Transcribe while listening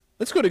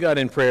Let's go to God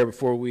in prayer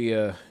before we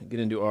get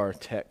into our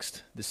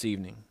text this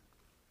evening.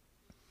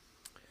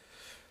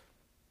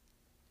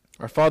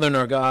 Our Father and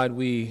our God,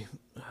 we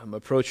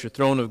approach your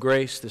throne of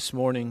grace this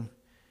morning,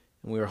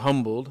 and we are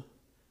humbled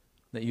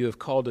that you have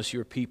called us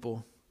your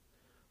people,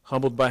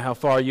 humbled by how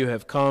far you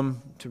have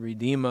come to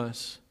redeem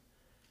us,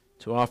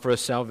 to offer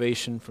us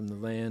salvation from the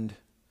land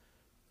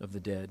of the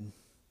dead.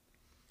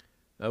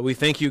 We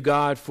thank you,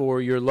 God, for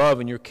your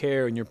love and your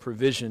care and your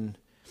provision,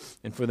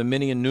 and for the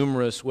many and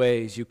numerous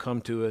ways you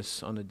come to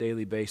us on a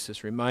daily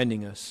basis,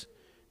 reminding us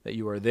that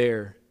you are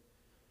there,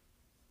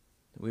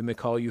 that we may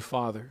call you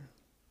Father,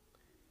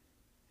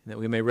 and that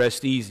we may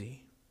rest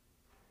easy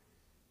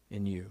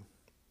in you.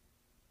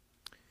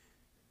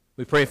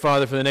 We pray,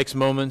 Father, for the next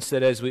moments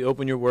that as we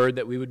open your word,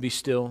 that we would be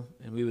still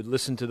and we would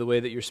listen to the way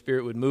that your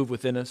Spirit would move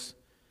within us,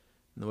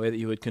 and the way that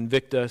you would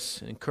convict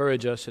us, and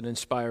encourage us, and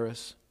inspire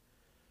us.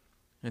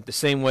 And the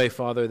same way,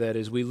 Father, that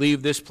as we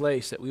leave this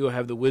place, that we will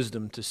have the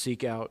wisdom to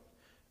seek out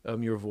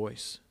your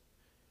voice,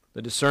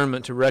 the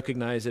discernment to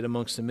recognize it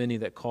amongst the many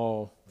that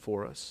call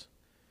for us.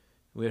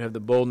 We would have the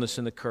boldness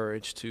and the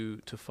courage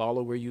to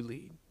follow where you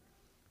lead.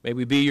 May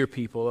we be your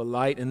people, a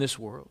light in this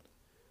world,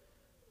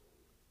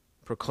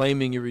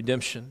 proclaiming your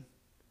redemption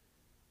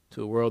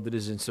to a world that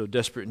is in so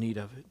desperate need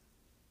of it.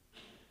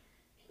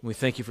 And we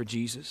thank you for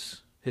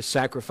Jesus, his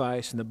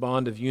sacrifice, and the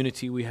bond of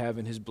unity we have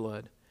in his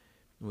blood.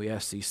 And we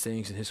ask these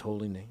things in his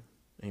holy name.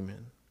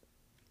 Amen.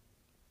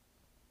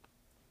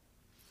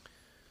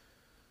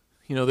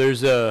 You know,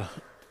 there's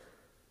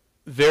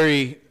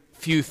very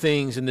few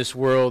things in this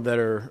world that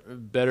are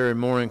better and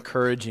more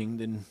encouraging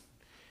than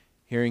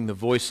hearing the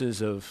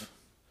voices of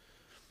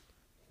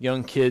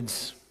young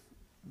kids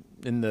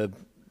in the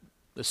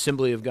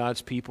assembly of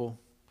God's people,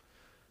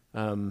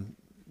 the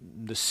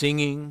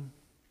singing,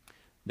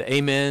 the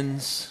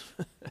amens,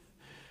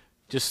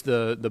 just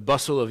the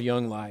bustle of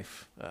young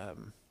life.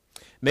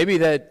 Maybe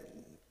that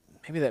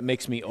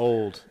makes me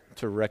old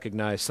to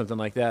recognize something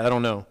like that. I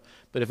don't know.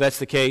 But if that's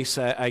the case,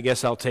 I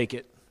guess I'll take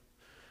it.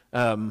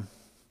 Let's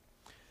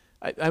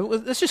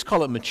just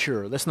call it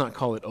mature. Let's not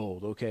call it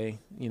old, okay?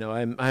 You know,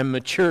 I'm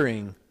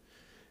maturing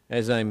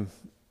as I'm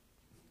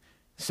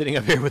sitting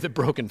up here with a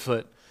broken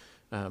foot.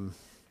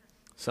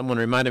 Someone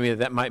reminded me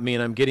that might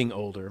mean I'm getting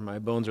older. My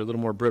bones are a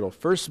little more brittle.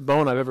 First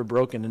bone I've ever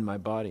broken in my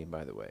body,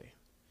 by the way.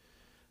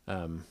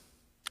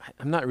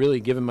 I'm not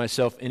really giving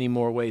myself any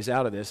more ways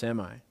out of this,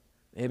 am I?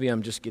 Maybe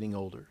I'm just getting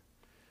older.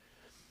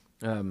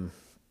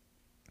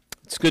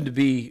 It's good to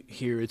be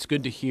here. It's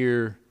good to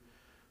hear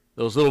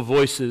those little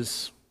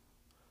voices,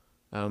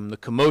 the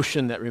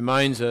commotion that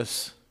reminds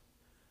us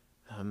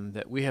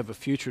that we have a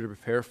future to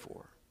prepare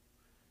for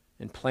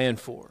and plan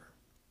for.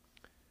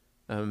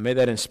 May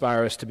that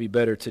inspire us to be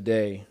better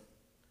today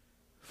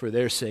for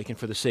their sake and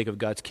for the sake of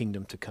God's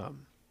kingdom to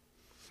come.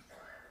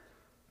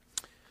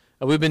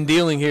 We've been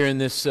dealing here in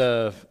this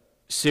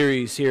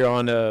series here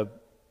on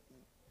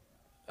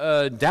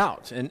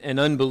doubt and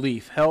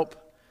unbelief. Help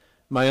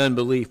my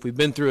unbelief. We've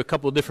been through a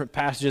couple of different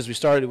passages. We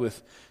started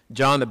with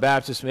John the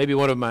Baptist, maybe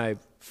one of my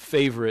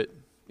favorite,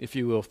 if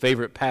you will,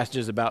 favorite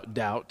passages about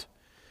doubt.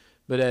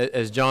 But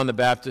as John the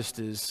Baptist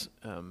is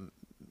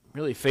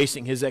really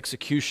facing his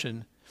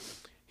execution,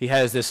 he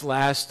has this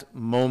last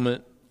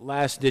moment,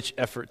 last-ditch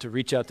effort to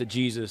reach out to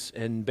Jesus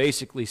and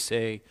basically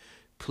say,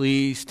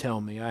 please tell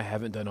me I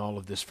haven't done all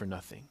of this for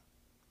nothing.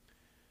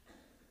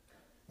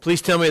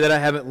 Please tell me that I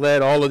haven't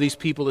led all of these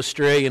people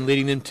astray and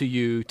leading them to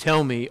you.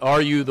 Tell me,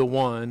 are you the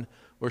one,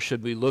 or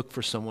should we look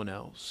for someone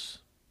else?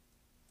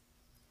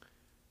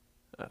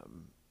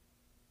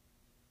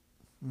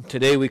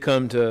 Today we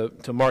come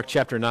to Mark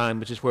chapter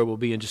 9, which is where we'll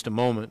be in just a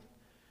moment,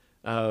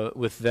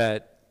 with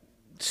that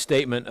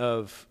statement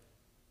of,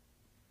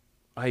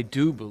 I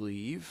do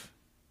believe,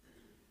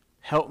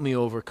 help me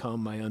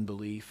overcome my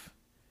unbelief.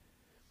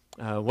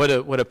 What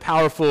a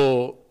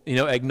powerful,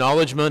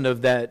 acknowledgement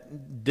of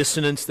that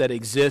dissonance that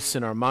exists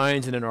in our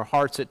minds and in our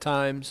hearts at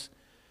times,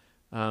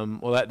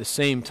 while at the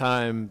same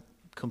time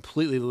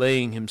completely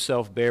laying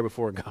himself bare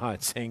before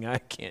God, saying, I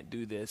can't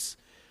do this,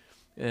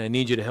 and I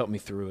need you to help me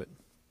through it.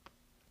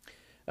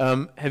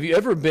 Have you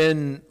ever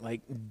been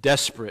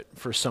desperate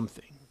for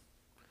something?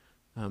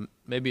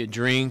 Maybe a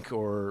drink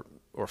or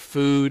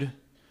food,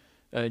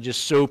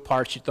 just so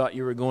parched you thought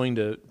you were going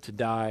to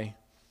die.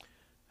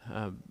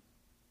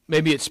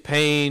 Maybe it's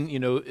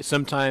pain.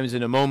 Sometimes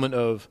in a moment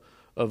of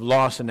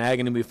loss and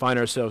agony, we find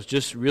ourselves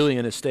just really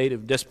in a state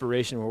of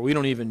desperation where we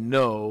don't even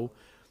know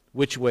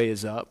which way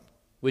is up,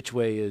 which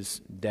way is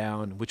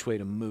down, which way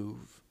to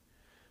move.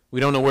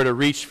 We don't know where to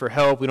reach for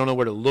help. We don't know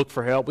where to look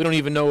for help. We don't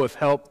even know if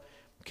help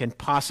can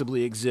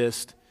possibly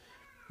exist.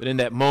 But in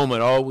that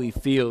moment, all we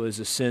feel is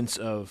a sense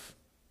of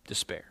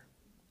despair.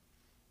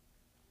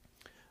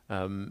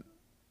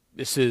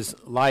 This is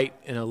light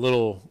and a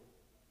little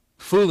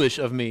foolish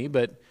of me,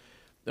 but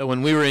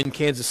when we were in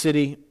Kansas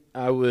City,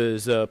 I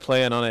was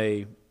playing on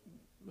a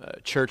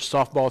church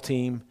softball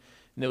team,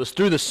 and it was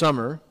through the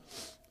summer.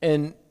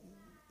 And,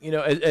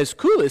 as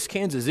cool as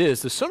Kansas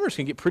is, the summers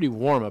can get pretty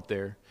warm up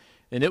there.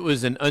 And it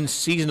was an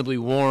unseasonably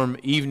warm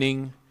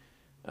evening.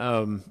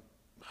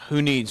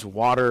 who needs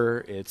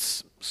water?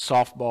 It's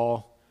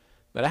softball.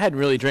 But I hadn't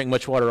really drank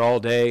much water all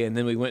day, and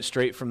then we went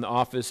straight from the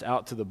office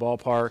out to the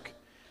ballpark,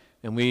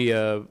 and we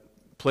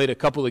played a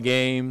couple of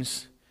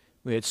games.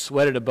 We had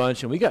sweated a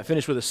bunch, and we got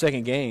finished with the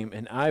second game,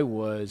 and I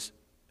was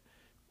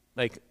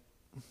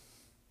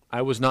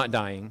not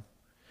dying.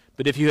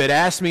 But if you had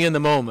asked me in the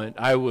moment,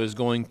 I was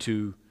going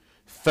to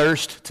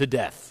thirst to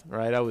death,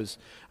 right?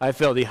 I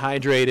felt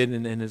dehydrated,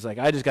 and it's like,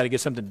 I just got to get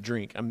something to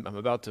drink. I'm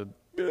about to...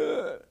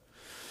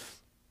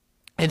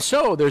 And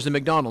so there's a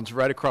McDonald's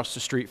right across the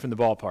street from the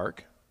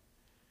ballpark.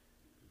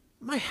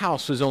 My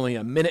house was only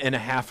a minute and a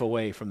half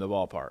away from the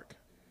ballpark.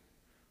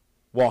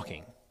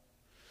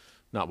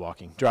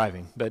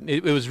 Driving. But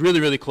it was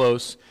really, really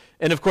close.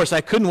 And of course,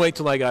 I couldn't wait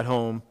till I got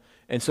home.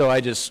 And so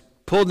I just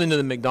pulled into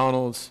the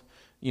McDonald's,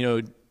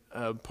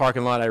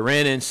 parking lot. I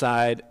ran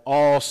inside.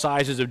 All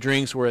sizes of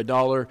drinks were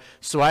 $1.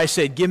 So I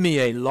said, give me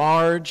a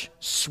large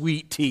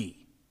sweet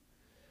tea.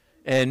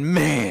 And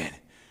man,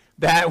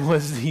 that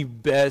was the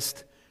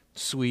best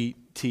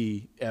sweet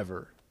tea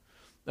ever.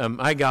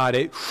 I got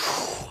it.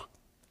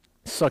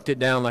 Sucked it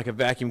down like a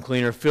vacuum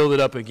cleaner, filled it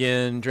up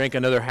again, drank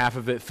another half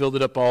of it, filled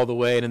it up all the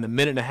way, and in the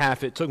minute and a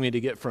half it took me to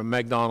get from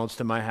McDonald's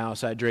to my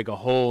house, I drank a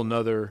whole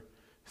another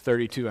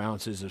 32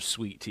 ounces of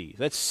sweet tea.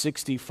 That's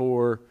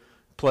 64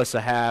 plus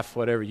a half,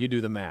 whatever, you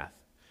do the math.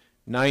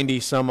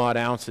 90 some odd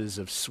ounces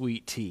of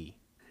sweet tea.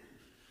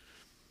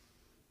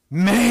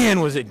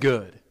 Man, was it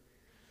good.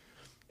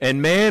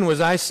 And man, was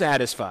I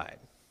satisfied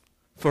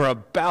for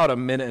about a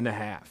minute and a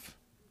half.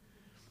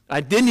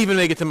 I didn't even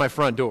make it to my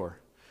front door.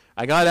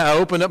 I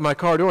opened up my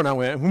car door and I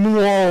went,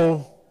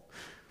 whoa.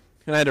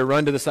 And I had to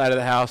run to the side of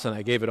the house and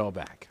I gave it all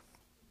back.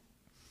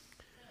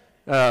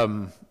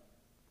 But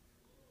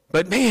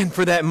man,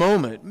 for that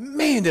moment,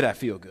 man, did I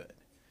feel good.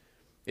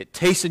 It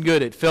tasted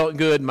good. It felt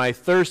good. My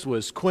thirst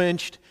was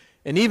quenched.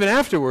 And even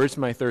afterwards,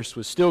 my thirst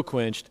was still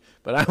quenched,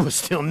 but I was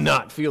still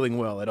not feeling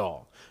well at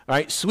all. All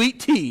right,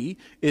 sweet tea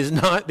is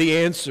not the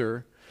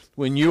answer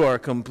when you are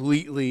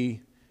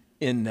completely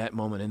in that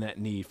moment, in that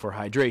need for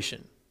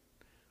hydration.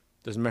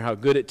 Doesn't matter how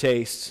good it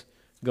tastes,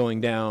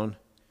 going down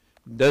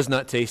does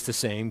not taste the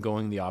same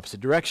going the opposite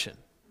direction.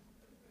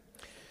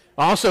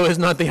 Also, is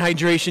not the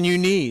hydration you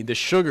need. The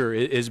sugar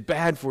is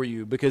bad for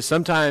you because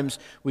sometimes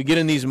we get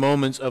in these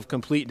moments of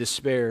complete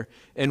despair.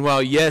 And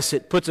while, yes,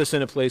 it puts us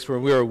in a place where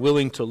we are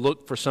willing to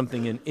look for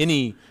something in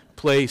any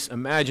place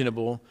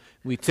imaginable,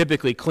 we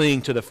typically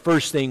cling to the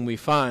first thing we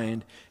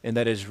find, and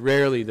that is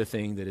rarely the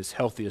thing that is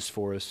healthiest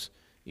for us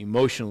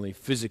emotionally,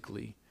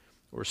 physically,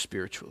 or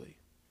spiritually.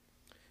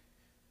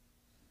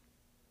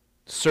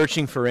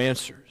 Searching for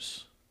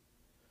answers,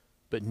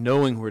 but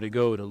knowing where to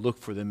go to look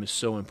for them is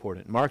so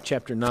important. Mark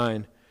chapter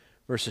 9,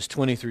 verses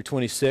 20 through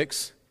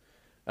 26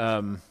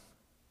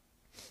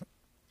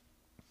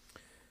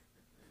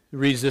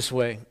 reads this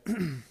way.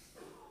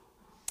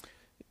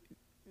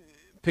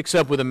 Picks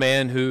up with a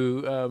man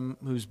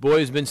whose boy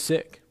has been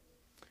sick.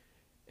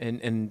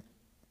 And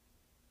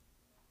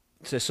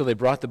says, so they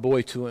brought the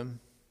boy to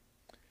him.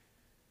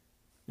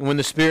 And when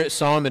the spirit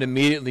saw him, it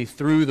immediately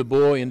threw the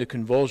boy into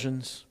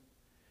convulsions.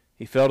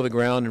 He fell to the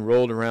ground and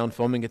rolled around,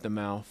 foaming at the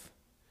mouth.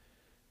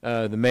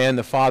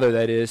 The father,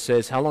 that is,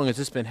 says, how long has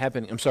this been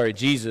happening?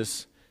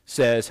 Jesus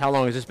says, how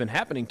long has this been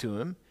happening to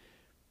him?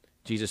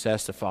 Jesus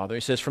asked the father.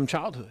 He says, from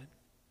childhood.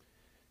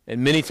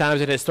 And many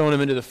times it has thrown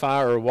him into the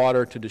fire or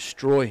water to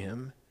destroy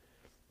him.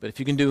 But if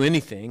you can do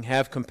anything,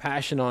 have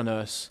compassion on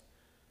us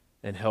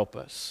and help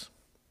us.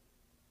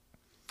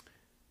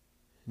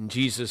 And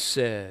Jesus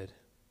said,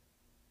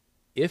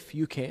 if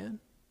you can.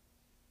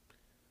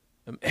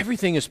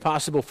 Everything is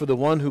possible for the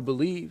one who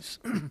believes.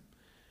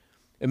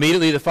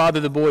 Immediately the father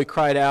of the boy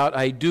cried out,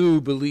 I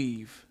do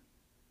believe.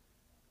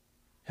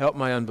 Help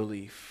my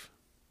unbelief.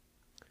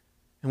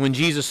 And when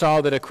Jesus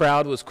saw that a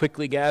crowd was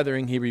quickly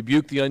gathering, he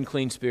rebuked the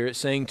unclean spirit,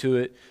 saying to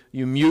it,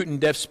 you mute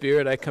and deaf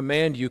spirit, I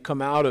command you,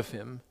 come out of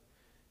him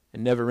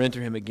and never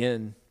enter him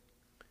again.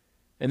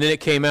 And then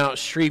it came out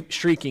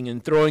shrieking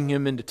and throwing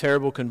him into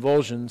terrible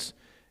convulsions,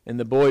 and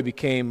the boy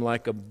became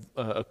like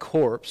a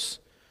corpse,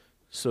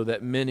 so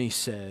that many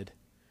said,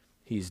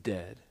 he's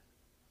dead.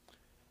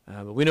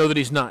 But we know that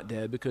he's not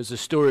dead because the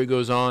story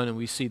goes on and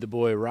we see the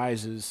boy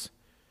rises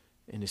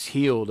and is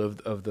healed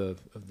of the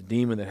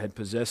demon that had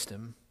possessed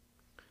him.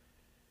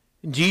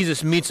 And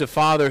Jesus meets a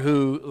father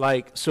who,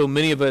 like so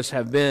many of us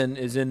have been,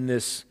 is in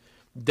this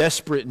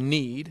desperate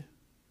need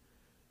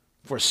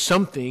for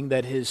something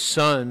that his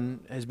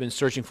son has been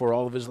searching for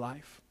all of his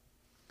life.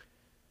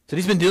 So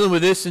he's been dealing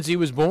with this since he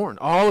was born.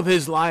 All of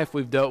his life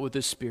we've dealt with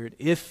this spirit.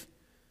 If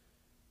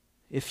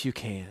you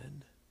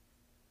can,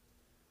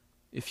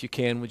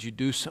 would you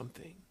do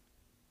something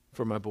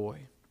for my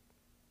boy?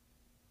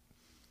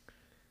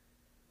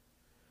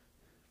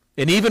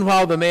 And even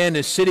while the man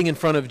is sitting in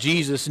front of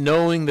Jesus,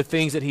 knowing the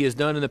things that he has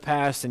done in the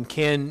past and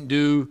can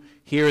do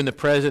here in the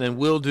present and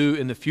will do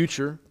in the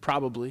future,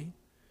 probably,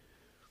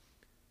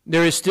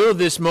 there is still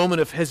this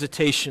moment of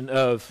hesitation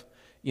of,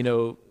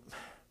 yeah,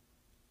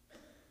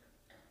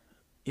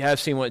 I've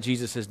seen what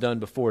Jesus has done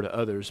before to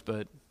others,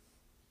 but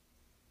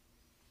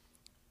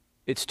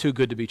it's too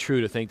good to be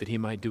true to think that he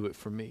might do it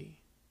for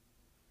me.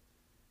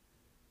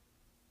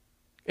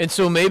 And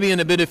so maybe in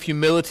a bit of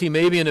humility,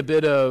 maybe in a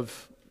bit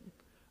of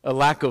a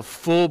lack of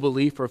full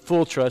belief or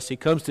full trust, he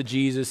comes to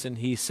Jesus and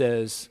he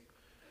says,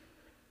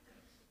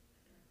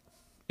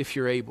 if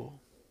you're able,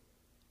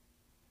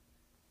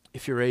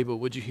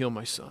 would you heal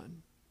my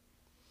son?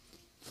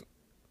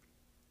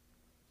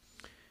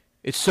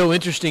 It's so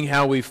interesting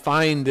how we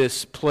find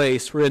this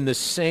place where in the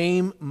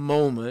same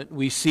moment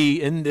we see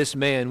in this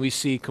man, we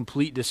see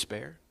complete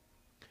despair.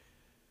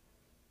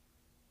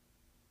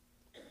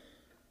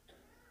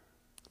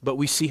 But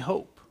we see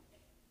hope.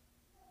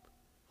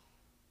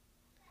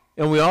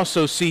 And we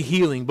also see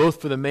healing, both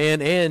for the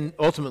man and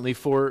ultimately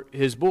for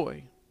his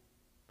boy,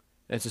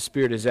 as the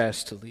Spirit is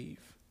asked to leave.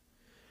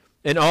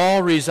 And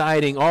all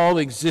residing, all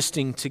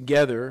existing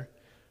together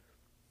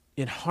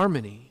in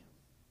harmony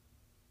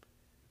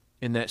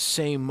in that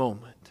same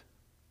moment.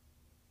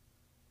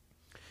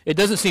 It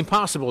doesn't seem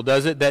possible,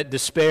 does it, that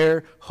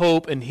despair,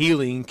 hope, and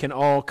healing can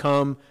all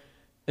come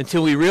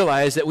until we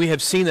realize that we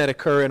have seen that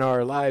occur in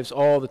our lives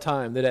all the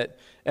time, that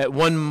at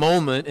one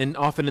moment, and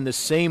often in the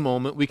same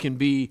moment, we can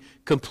be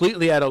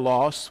completely at a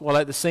loss, while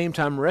at the same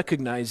time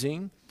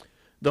recognizing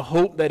the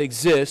hope that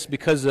exists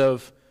because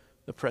of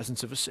the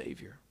presence of a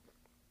Savior.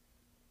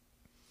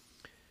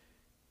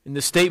 And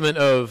the statement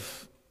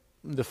of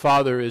the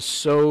Father is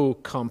so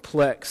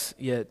complex,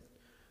 yet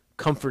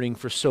comforting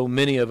for so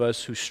many of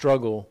us who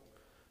struggle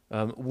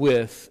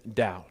with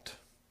doubt.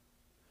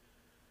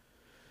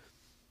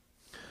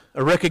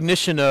 A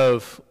recognition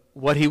of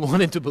what he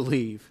wanted to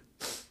believe,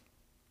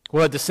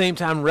 while at the same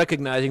time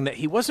recognizing that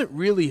he wasn't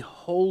really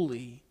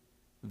wholly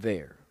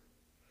there.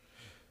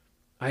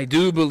 I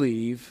do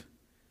believe,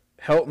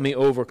 help me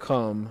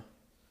overcome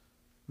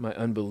my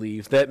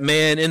unbelief. That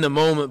man in the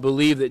moment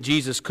believed that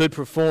Jesus could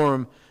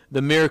perform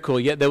the miracle,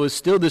 yet there was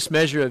still this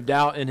measure of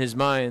doubt in his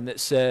mind that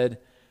said,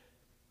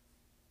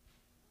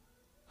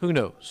 who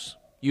knows?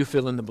 You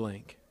fill in the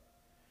blank.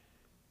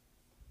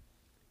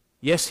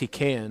 Yes, he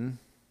can,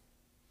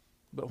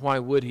 but why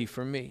would he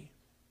for me?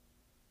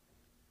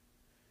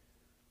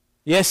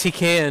 Yes, he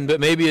can, but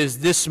maybe is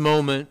this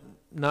moment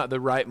not the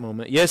right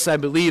moment? Yes, I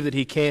believe that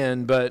he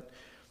can, but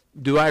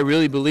do I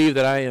really believe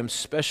that I am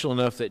special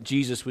enough that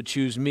Jesus would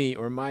choose me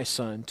or my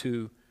son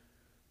to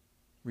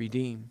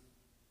redeem,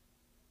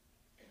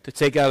 to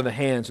take out of the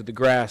hands or the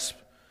grasp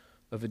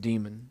of a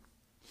demon?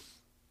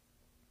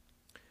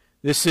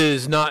 This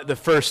is not the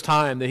first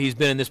time that he's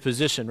been in this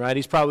position, right?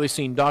 He's probably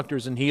seen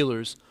doctors and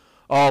healers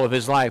all of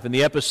his life. In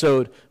the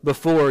episode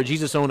before,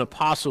 Jesus' own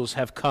apostles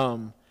have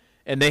come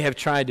and they have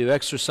tried to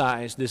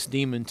exorcise this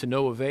demon to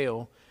no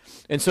avail.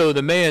 And so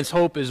the man's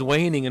hope is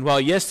waning. And while,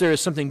 yes, there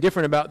is something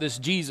different about this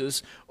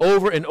Jesus,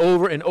 over and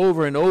over and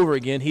over and over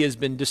again, he has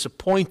been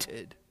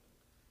disappointed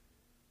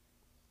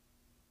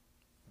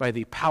by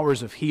the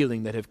powers of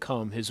healing that have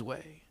come his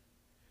way.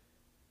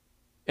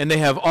 And they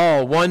have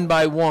all, one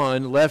by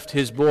one, left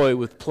his boy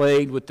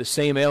plagued with the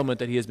same ailment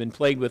that he has been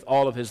plagued with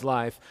all of his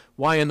life.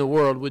 Why in the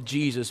world would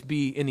Jesus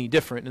be any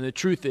different? And the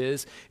truth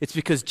is, it's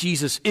because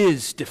Jesus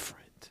is different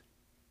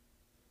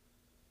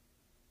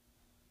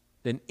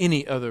than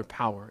any other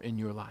power in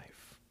your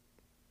life.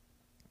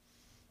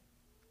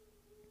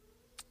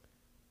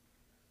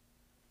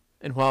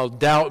 And while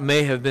doubt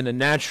may have been a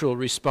natural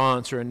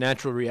response or a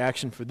natural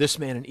reaction for this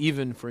man and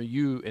even for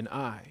you and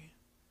I,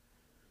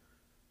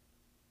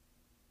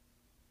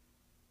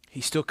 he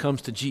still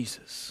comes to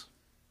Jesus.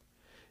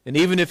 And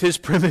even if his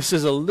premise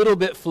is a little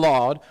bit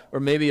flawed,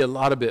 or maybe a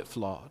lot of bit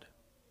flawed,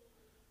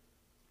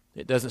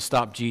 it doesn't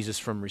stop Jesus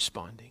from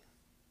responding.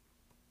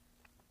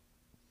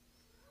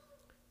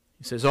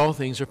 He says, all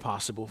things are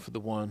possible for the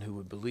one who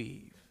would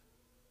believe.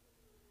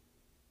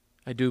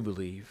 I do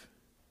believe.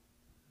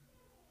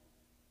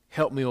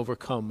 Help me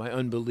overcome my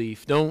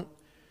unbelief. Don't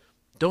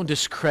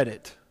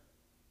discredit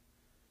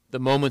the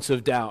moments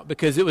of doubt,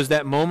 because it was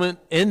that moment,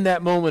 in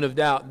that moment of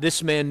doubt,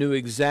 this man knew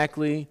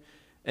exactly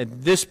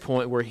at this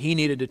point where he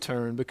needed to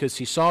turn, because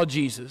he saw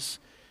Jesus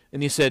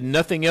and he said,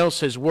 nothing else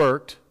has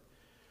worked.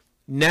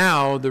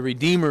 Now the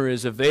Redeemer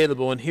is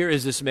available, and here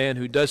is this man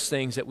who does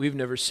things that we've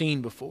never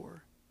seen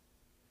before.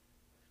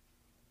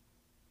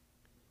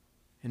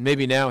 And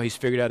maybe now he's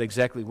figured out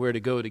exactly where to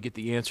go to get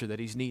the answer that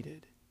he's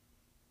needed.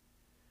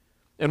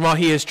 And while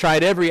he has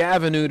tried every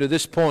avenue to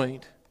this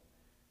point,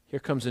 here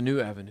comes a new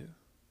avenue.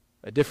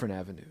 A different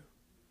avenue,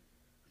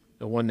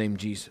 the one named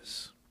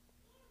Jesus.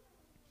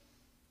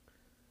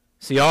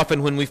 See,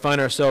 often when we find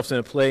ourselves in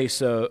a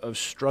place of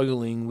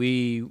struggling,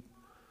 we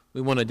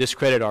want to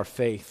discredit our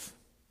faith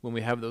when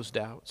we have those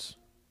doubts.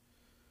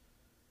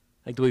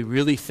 Like, do we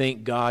really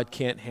think God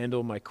can't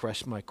handle my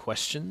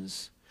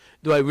questions?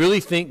 Do I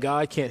really think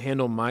God can't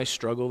handle my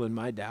struggle and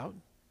my doubt?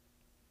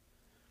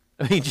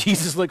 I mean,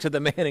 Jesus looks at the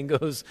man and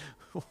goes,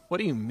 what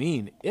do you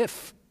mean,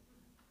 if?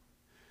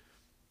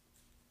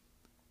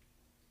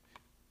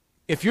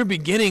 If you're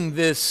beginning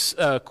this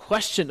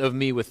question of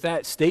me with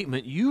that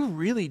statement, you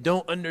really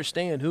don't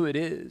understand who it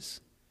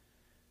is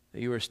that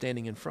you are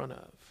standing in front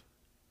of.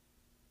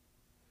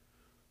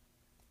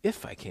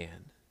 If I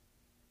can.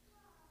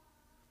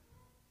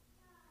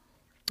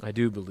 I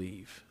do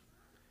believe.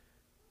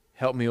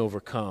 Help me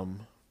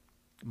overcome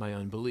my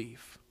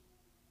unbelief.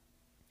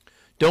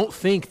 Don't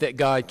think that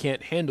God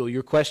can't handle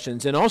your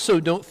questions. And also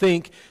don't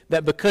think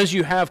that because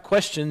you have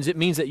questions, it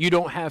means that you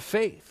don't have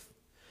faith.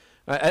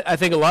 I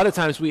think a lot of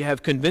times we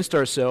have convinced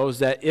ourselves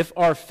that if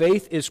our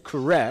faith is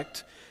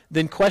correct,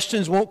 then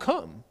questions won't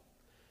come.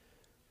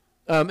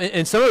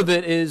 And some of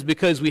it is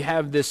because we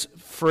have this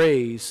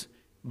phrase,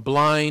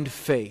 blind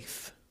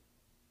faith.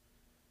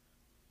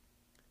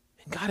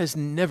 And God has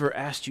never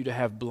asked you to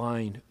have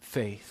blind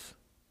faith.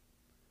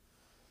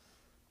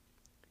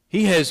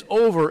 He has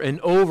over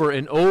and over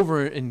and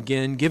over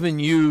again given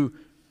you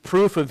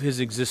proof of his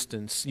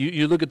existence.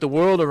 You look at the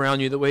world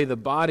around you, the way the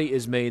body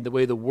is made, the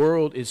way the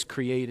world is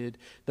created,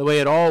 the way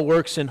it all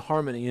works in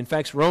harmony. In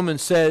fact,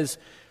 Romans says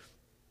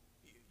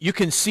you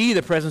can see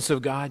the presence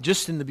of God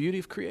just in the beauty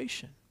of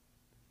creation.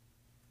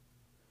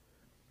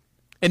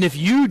 And if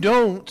you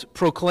don't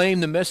proclaim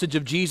the message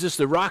of Jesus,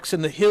 the rocks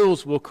and the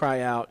hills will cry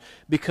out,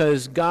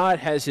 because God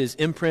has his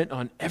imprint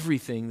on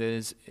everything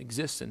that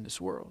exists in this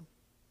world.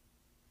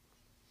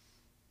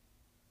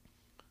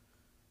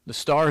 The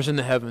stars in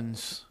the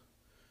heavens,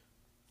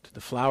 to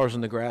the flowers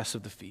on the grass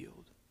of the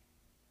field.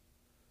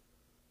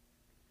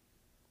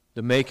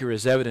 The Maker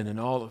is evident in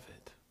all of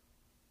it.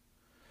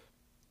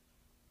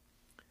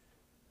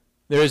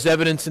 There is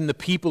evidence in the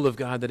people of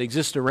God that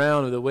exist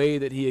around, or the way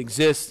that he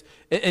exists.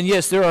 And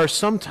yes, there are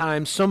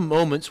sometimes some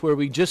moments where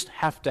we just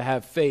have to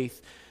have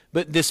faith,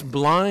 but this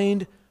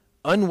blind,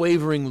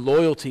 unwavering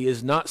loyalty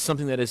is not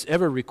something that is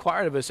ever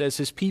required of us as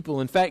his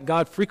people. In fact,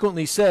 God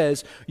frequently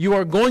says, you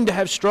are going to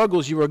have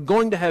struggles, you are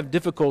going to have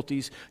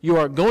difficulties, you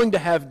are going to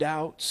have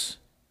doubts.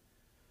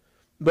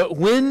 But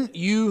when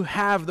you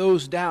have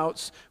those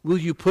doubts, will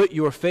you put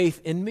your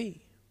faith in me?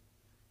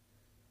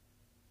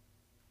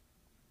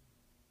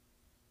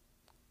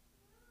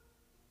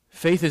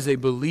 Faith is a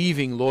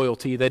believing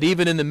loyalty that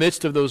even in the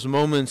midst of those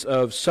moments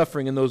of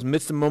suffering, in those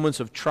midst of moments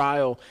of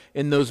trial,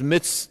 in those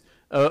midst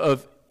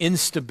of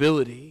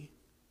instability,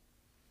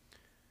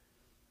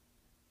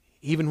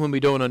 even when we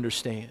don't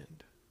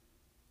understand,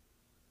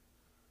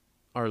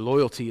 our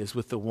loyalty is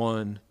with the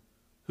one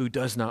who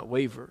does not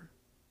waver,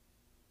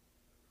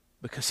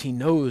 because he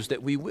knows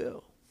that we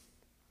will.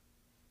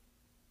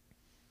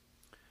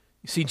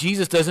 You see,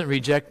 Jesus doesn't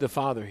reject the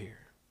Father here.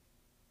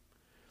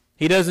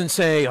 He doesn't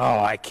say,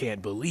 oh, I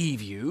can't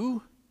believe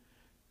you.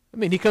 I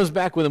mean, he comes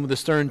back with him with a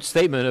stern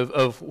statement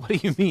of what do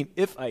you mean,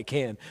 if I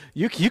can?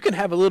 You can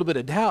have a little bit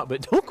of doubt,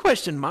 but don't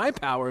question my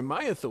power and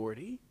my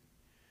authority.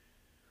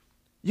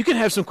 You can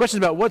have some questions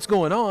about what's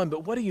going on,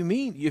 but what do you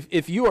mean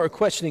if you are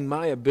questioning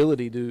my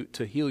ability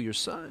to heal your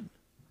son?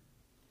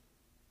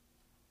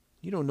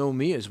 You don't know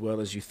me as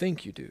well as you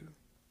think you do.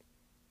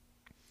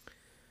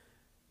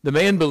 The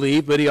man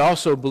believed, but he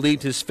also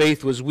believed his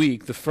faith was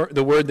weak.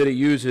 The word that he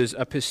uses,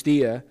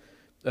 apistia,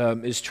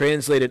 is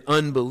translated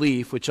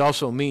unbelief, which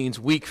also means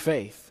weak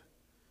faith.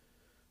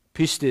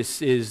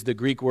 Pistis is the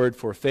Greek word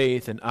for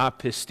faith, and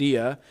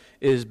apistia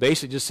is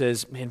basically just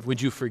says, man, would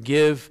you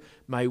forgive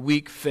my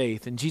weak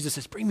faith? And Jesus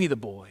says, bring me the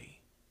boy.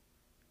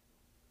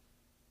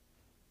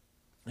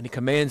 And he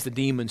commands the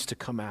demons to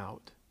come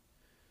out.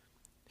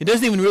 He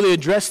doesn't even really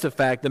address the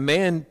fact the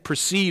man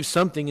perceives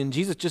something, and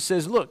Jesus just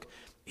says, look,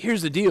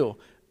 here's the deal.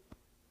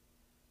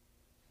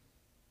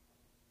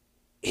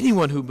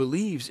 Anyone who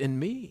believes in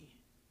me,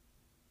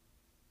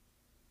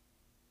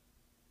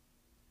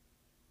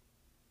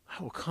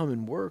 I will come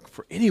and work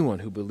for anyone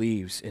who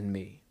believes in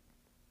me.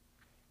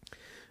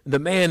 The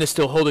man is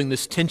still holding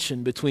this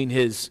tension between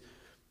his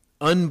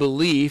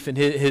unbelief and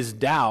his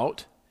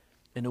doubt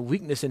and a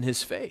weakness in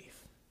his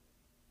faith.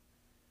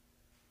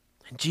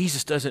 And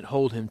Jesus doesn't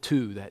hold him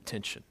to that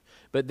tension,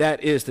 but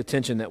that is the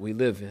tension that we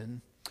live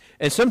in.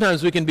 And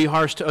sometimes we can be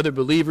harsh to other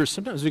believers.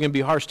 Sometimes we can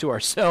be harsh to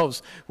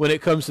ourselves when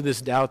it comes to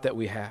this doubt that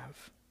we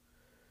have.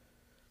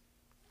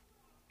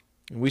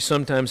 And we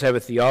sometimes have a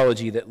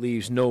theology that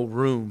leaves no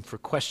room for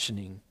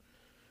questioning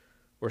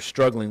or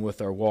struggling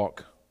with our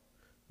walk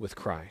with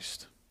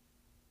Christ.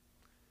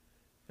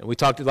 And we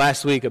talked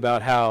last week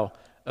about how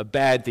a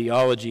bad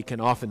theology can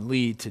often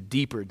lead to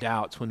deeper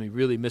doubts when we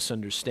really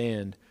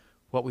misunderstand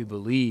what we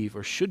believe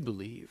or should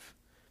believe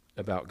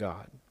about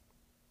God.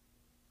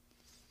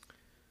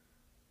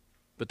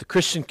 But the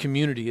Christian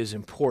community is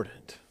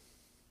important.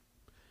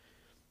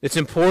 It's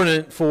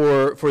important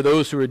for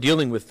those who are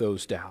dealing with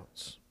those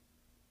doubts.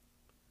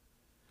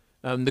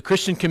 The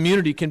Christian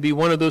community can be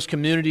one of those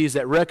communities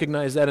that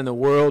recognize that in the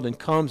world and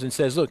comes and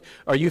says, look,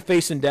 are you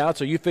facing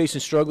doubts? Are you facing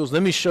struggles?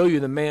 Let me show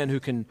you the man who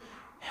can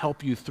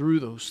help you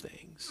through those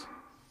things.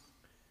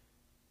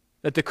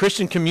 That the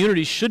Christian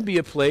community should be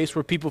a place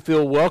where people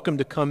feel welcome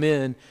to come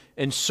in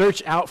and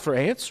search out for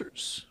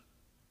answers.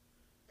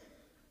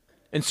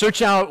 And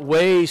search out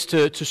ways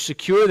to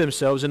secure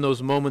themselves in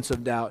those moments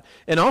of doubt.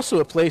 And also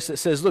a place that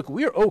says, look,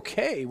 we're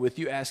okay with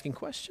you asking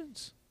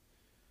questions.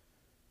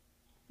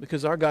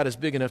 Because our God is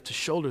big enough to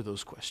shoulder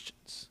those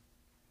questions.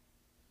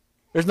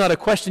 There's not a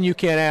question you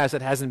can't ask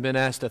that hasn't been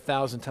asked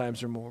 1,000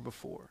 times or more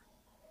before.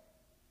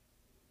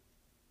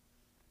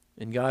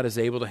 And God is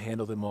able to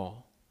handle them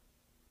all.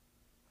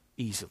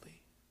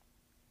 easily.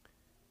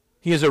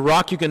 He is a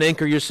rock you can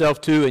anchor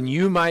yourself to, and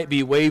you might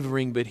be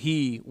wavering, but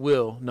he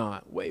will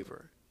not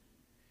waver.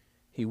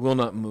 He will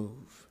not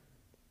move.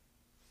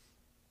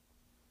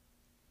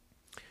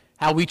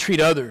 How we treat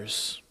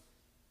others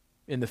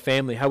in the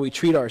family, how we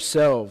treat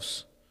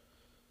ourselves,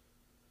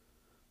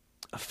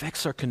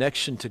 affects our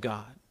connection to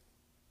God.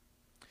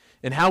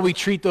 And how we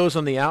treat those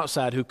on the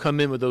outside who come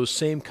in with those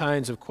same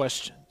kinds of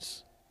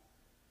questions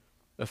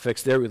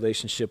affects their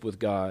relationship with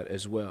God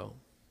as well.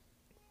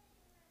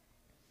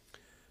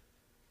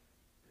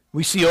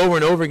 We see over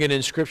and over again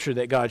in Scripture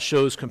that God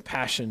shows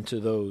compassion to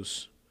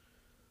those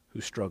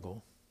who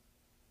struggle.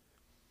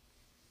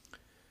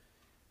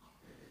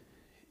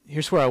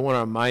 Here's where I want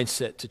our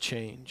mindset to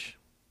change.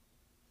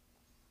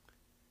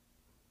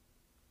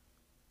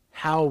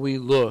 How we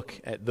look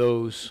at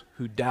those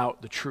who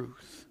doubt the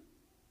truth.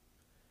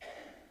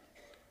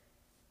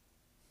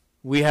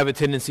 We have a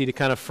tendency to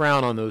kind of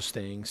frown on those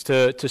things,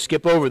 to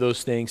skip over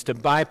those things, to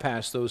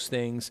bypass those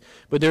things.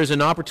 But there's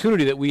an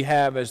opportunity that we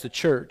have as the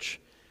church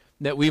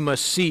that we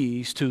must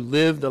seize to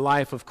live the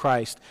life of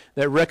Christ,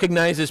 that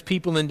recognizes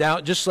people in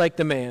doubt just like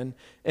the man,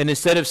 and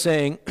instead of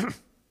saying,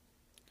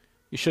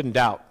 you shouldn't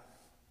doubt,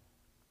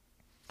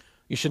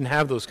 you shouldn't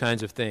have those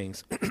kinds of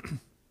things.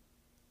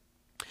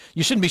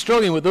 You shouldn't be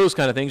struggling with those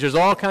kind of things. There's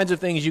all kinds of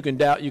things you can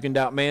doubt. You can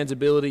doubt man's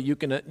ability. You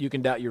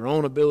can doubt your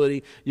own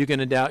ability. You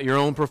can doubt your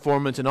own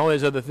performance and all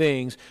these other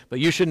things. But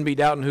you shouldn't be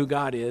doubting who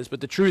God is. But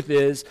the truth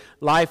is,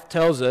 life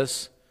tells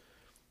us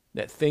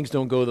that things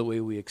don't go the way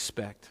we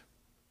expect.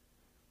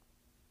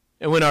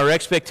 And when our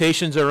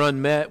expectations are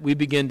unmet, we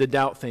begin to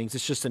doubt things.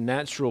 It's just a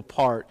natural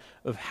part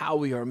of how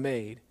we are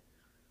made.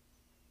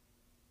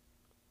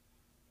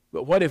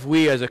 But what if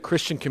we as a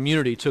Christian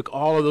community took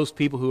all of those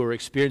people who are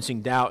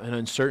experiencing doubt and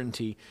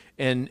uncertainty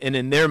and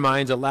in their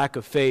minds a lack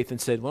of faith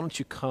and said, why don't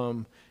you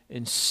come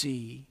and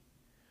see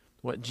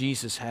what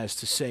Jesus has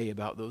to say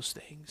about those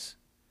things?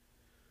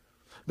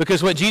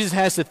 Because what Jesus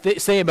has to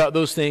say about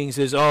those things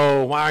is,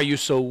 oh, why are you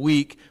so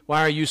weak? Why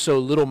are you so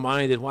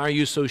little-minded? Why are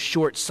you so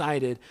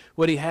short-sighted?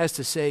 What he has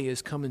to say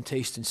is, come and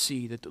taste and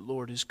see that the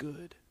Lord is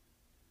good.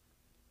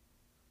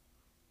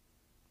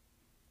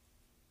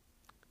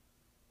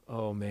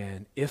 Oh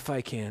man, if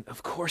I can,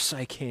 of course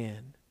I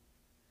can.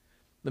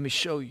 Let me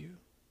show you.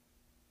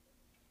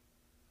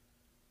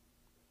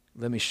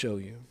 Let me show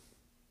you.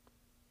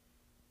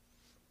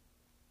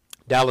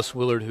 Dallas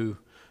Willard, who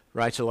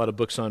writes a lot of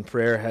books on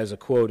prayer, has a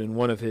quote in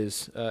one of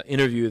his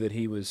interview that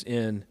he was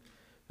in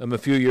a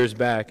few years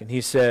back, and he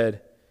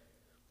said,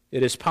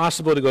 "It is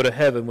possible to go to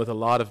heaven with a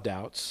lot of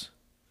doubts,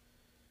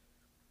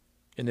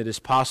 and it is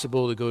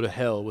possible to go to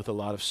hell with a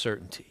lot of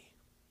certainty."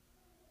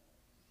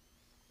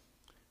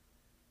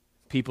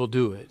 People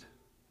do it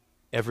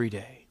every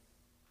day.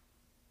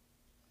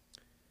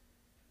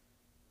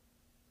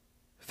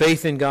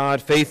 Faith in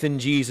God, faith in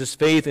Jesus,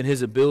 faith in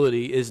his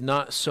ability is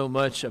not so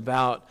much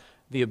about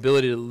the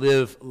ability to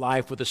live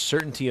life with a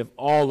certainty of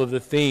all of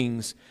the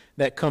things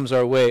that comes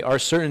our way. Our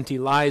certainty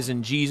lies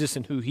in Jesus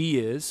and who he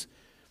is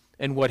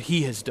and what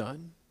he has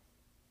done.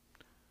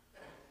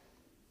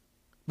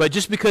 But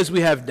just because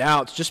we have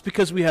doubts, just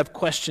because we have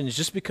questions,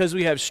 just because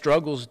we have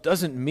struggles,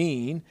 doesn't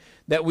mean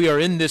that we are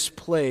in this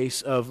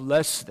place of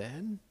less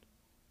than.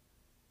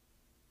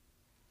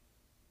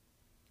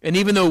 And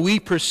even though we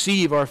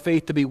perceive our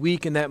faith to be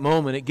weak in that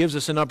moment, it gives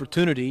us an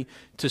opportunity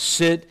to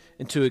sit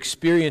and to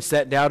experience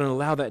that doubt and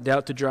allow that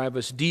doubt to drive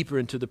us deeper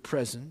into the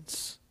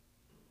presence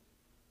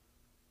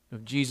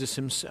of Jesus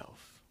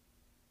himself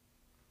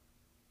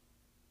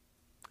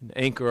and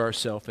anchor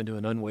ourselves into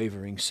an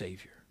unwavering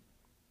Savior.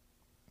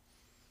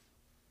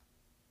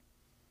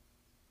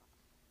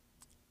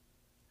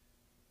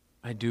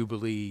 I do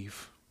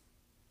believe.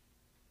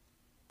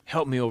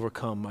 Help me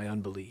overcome my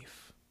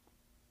unbelief.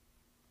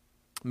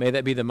 May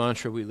that be the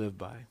mantra we live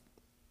by.